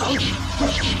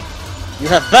 You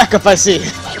have backup, I see.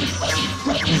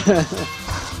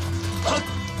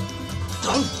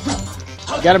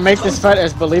 Gotta make this fight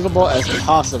as believable as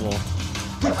possible.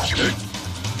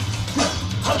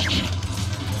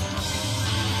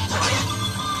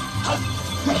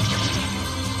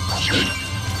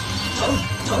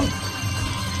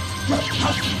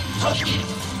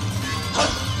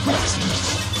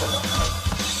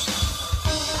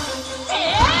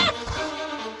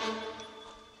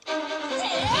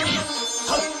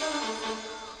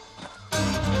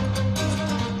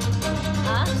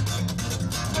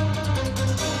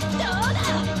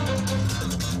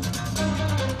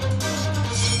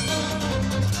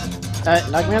 Alright,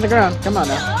 knock me on the ground. Come on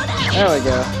now. There we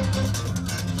go.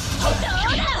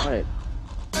 Wait.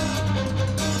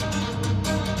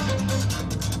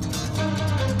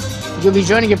 You'll be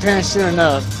joining your parents soon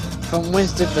enough. From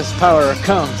whence did this power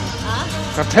come?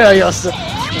 Prepare yourself.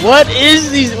 What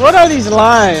is these? What are these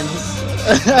lines?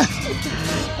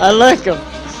 I like them.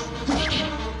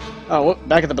 Oh, whoop,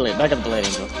 back at the blade. Back at the blade,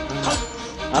 Angel.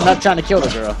 I'm not trying to kill the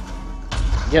girl.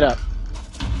 Get up.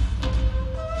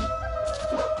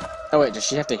 Oh wait, does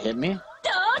she have to hit me?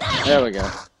 There we go.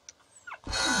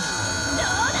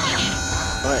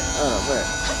 Wait, oh wait.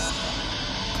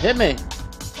 Hit me!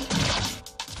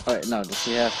 Oh wait, no, does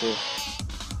she have to...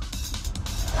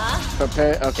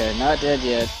 Prepare... Okay, not dead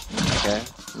yet. Okay,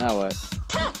 now what?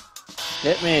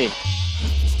 Hit me!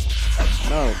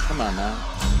 No, come on now.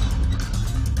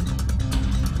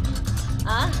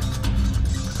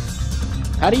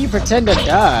 How do you pretend to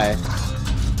die?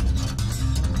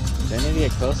 Do I need to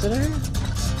get closer to her?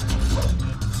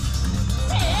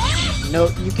 No,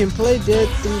 you can play dead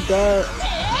through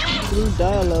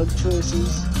dialogue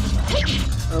choices.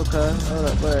 Okay, hold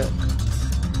up, wait.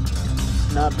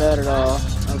 Not bad at all.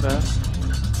 Okay.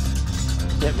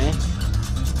 Hit me.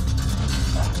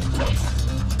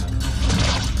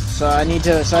 So I need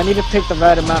to pick the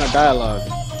right amount of dialogue.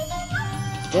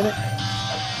 Get it?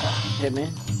 Hit me.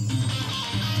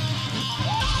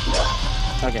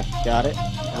 Okay, got it.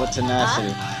 What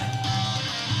tenacity?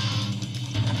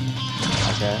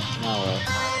 Okay, now what?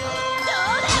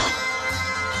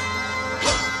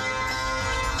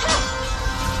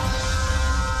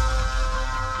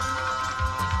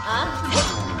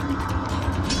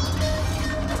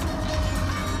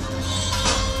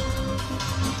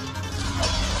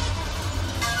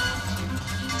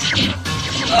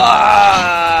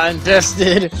 Ah,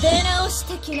 invested.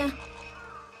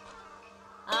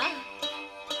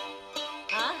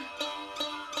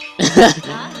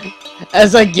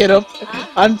 As I get up,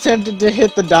 I'm tempted to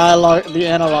hit the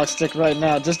analog stick right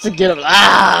now, just to get up.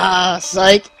 Ah,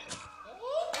 psych.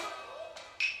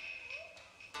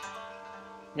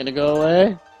 Gonna go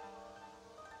away.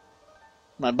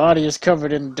 My body is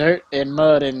covered in dirt and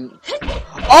mud and...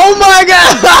 Oh my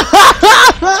god!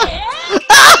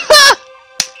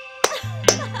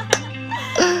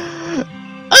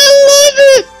 I love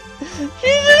it!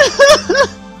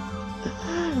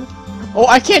 Oh,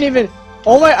 I can't even...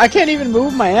 Oh my... I can't even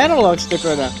move my analog stick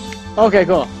right now. Okay,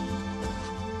 cool.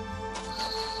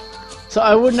 So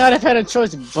I would not have had a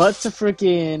choice but to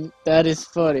freaking... That is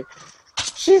funny.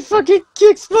 She fucking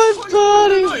kicks my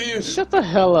body! Shut the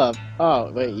hell up.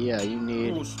 Oh, wait, yeah, you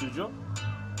need... What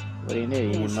do you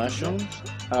need? You need mushrooms?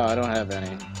 Oh, I don't have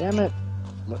any. Damn it.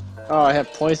 What? Oh, I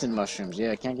have poison mushrooms.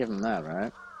 Yeah, I can't give him that,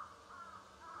 right?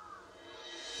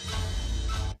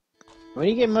 Where do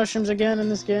you get mushrooms again in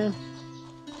this game?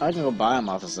 I can go buy them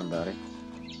off of somebody.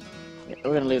 Yeah,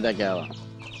 we're gonna leave that guy alone.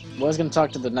 Was gonna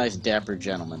talk to the nice dapper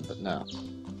gentleman, but no.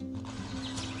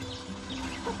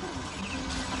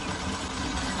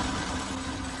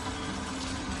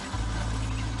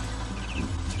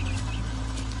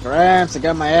 Gramps, I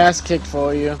got my ass kicked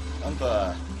for you.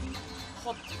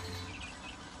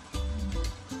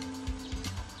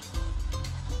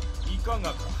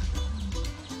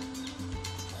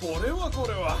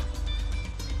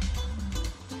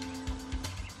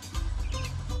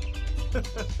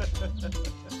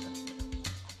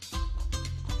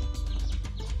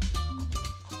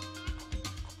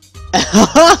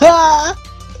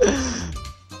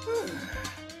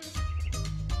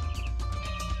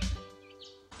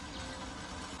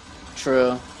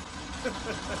 True.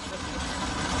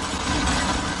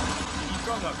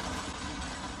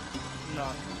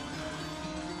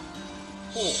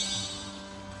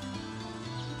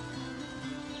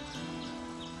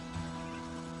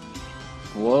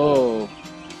 Whoa.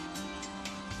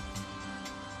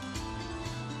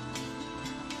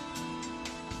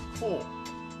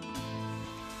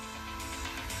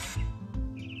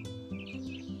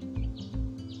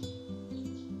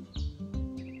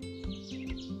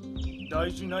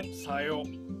 大事なさよ。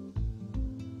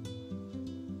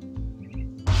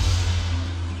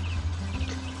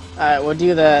Alright, we'll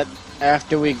do that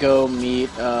after we go meet,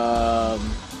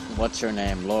 what's her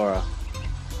name? Laura.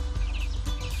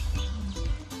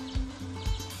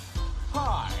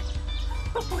 Hi.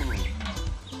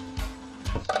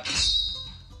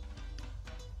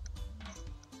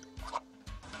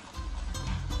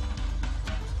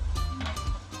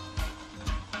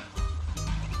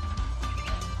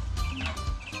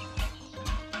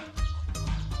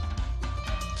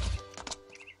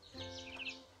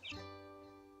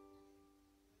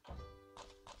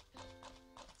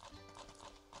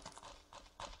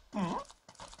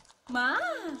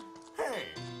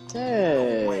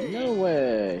 Hey, no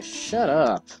way. Shut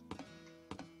up.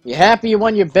 You happy you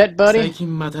won your bet, 最 buddy?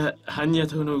 近また般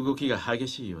若党の動きが激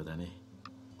しいようだね。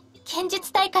剣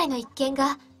術大会の一件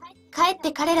がかえっ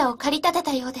て彼らを駆り立て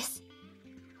たようです。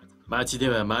町で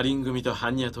はマリン組と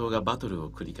般若党がバトルを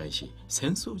繰り返し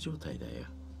戦争状態だよ。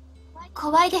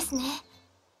怖いですね。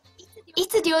い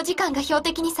つ領事館が標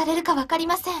的にされるかわかり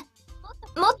ません。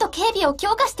もっと警備を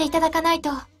強化していただかないと。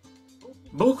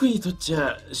僕にとっち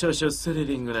ゃ少々スリ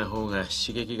リングな方が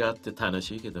刺激があって楽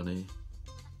しいけどね。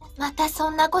またそ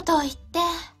んなことを言って。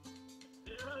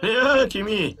いやあ、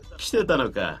君来てた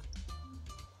のか。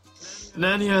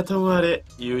何はともあれ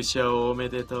優勝おめ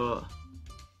でとう。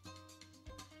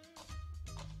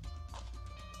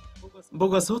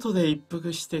僕は外で一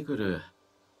服してくる。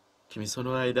君そ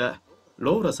の間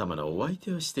ローラ様のお相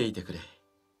手をしていてくれ。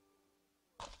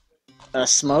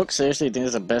Smoke? Seriously, you think this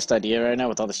is the best idea right now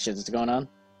with all the shit that's going on?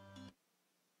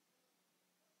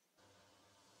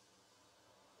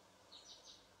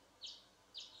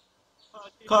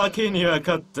 賭けには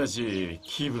勝ったし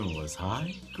気分は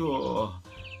最高。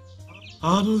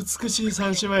あの美しい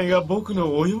三姉妹が僕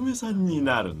のお嫁さんに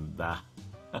なるんだ。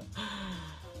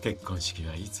結婚式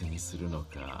はいつにするの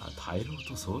か大老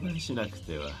と相談しなく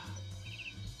ては。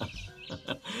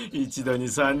一度に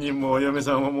3人もお嫁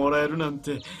さんをもらえるなん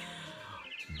て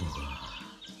僕は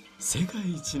世界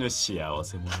一の幸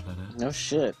せ者だな。 No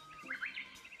shit.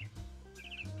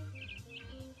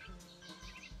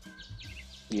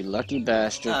 You lucky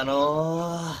bastard.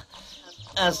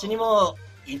 足にも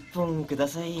一本くだ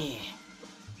さい。い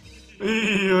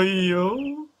いよいいよ。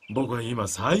僕は今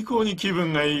最高に気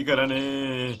分がいいから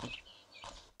ね。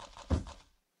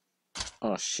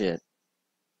 Oh shit.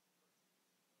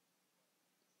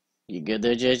 You good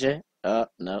there, JJ? Oh,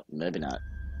 no, maybe not.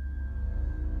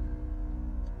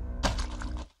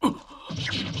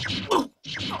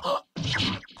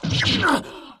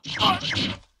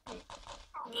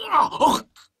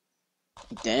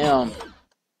 Damn.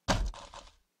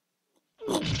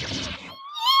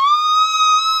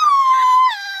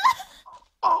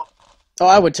 Oh,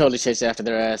 I would totally chase after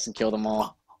their ass and kill them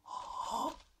all.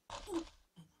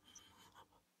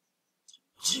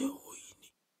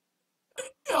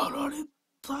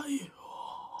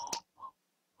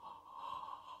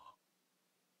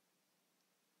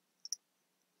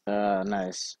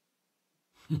 Nice.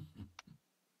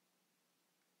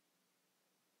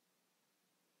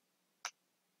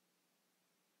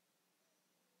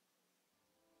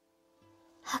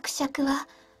 伯爵は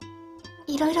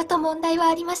いろいろと問題は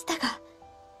ありましたが、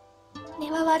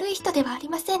根は悪い人ではあり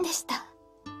ませんでした。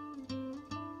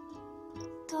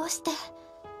どうして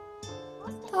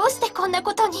こんな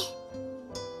ことに。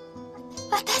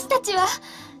私たちは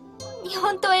日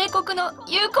本と英国の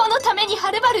友好のために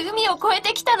はるばる海を越え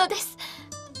てきたのです。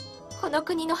この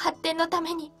国の発展のた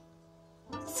めに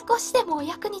少しでもお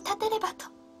役に立てればと。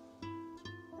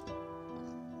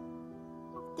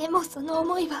でもその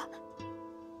思いは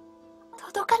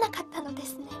届かなかったので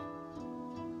すね。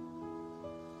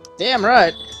Damn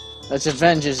right. Let's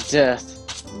avenge his death.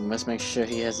 We must make sure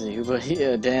he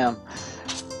hasn't. Damn.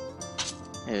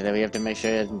 Yeah, then we have to make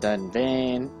sure he hasn't died in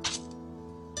vain.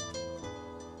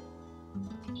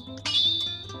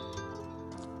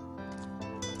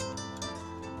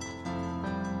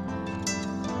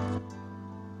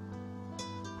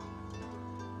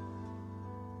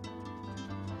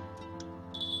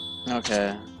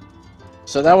 Okay.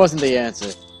 So that wasn't the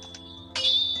answer.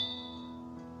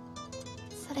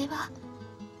 それは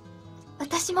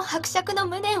私も伯爵の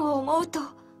無念を思うと。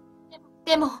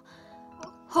でも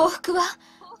報復は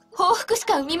報復し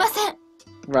か生みません。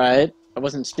 Right. I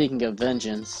wasn't speaking of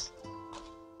vengeance.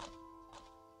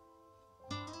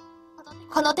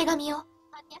 この手紙を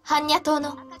般若島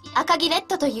の赤木レッ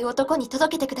ドという男に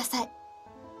届けてください。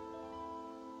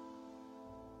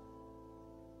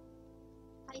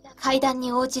階段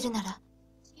に応じるなら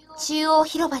中央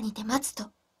広場にて待つ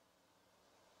と。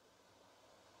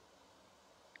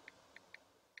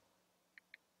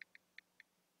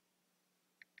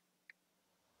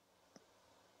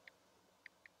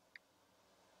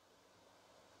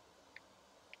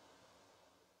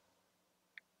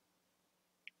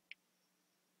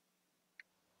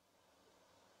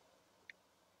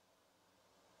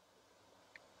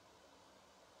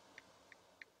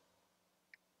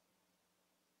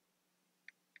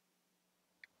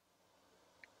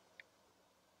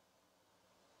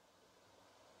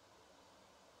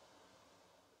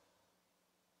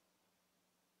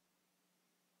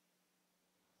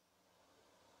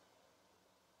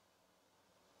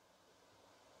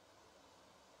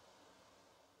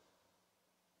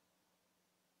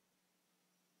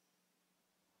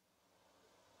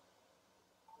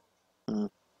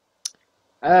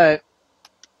Alright.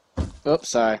 Oops,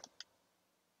 sorry.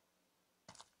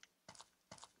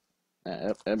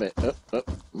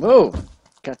 Move!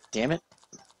 God damn it.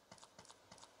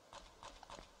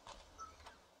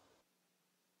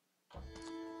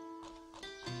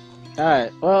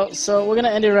 Alright, well, so we're gonna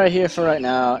end it right here for right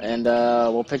now, and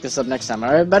we'll pick this up next time.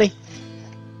 Alright, everybody?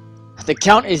 The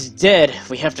Count is dead.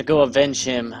 We have to go avenge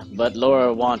him, but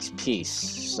Laura wants peace.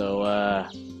 So,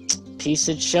 peace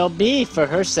it shall be for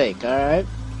her sake, alright?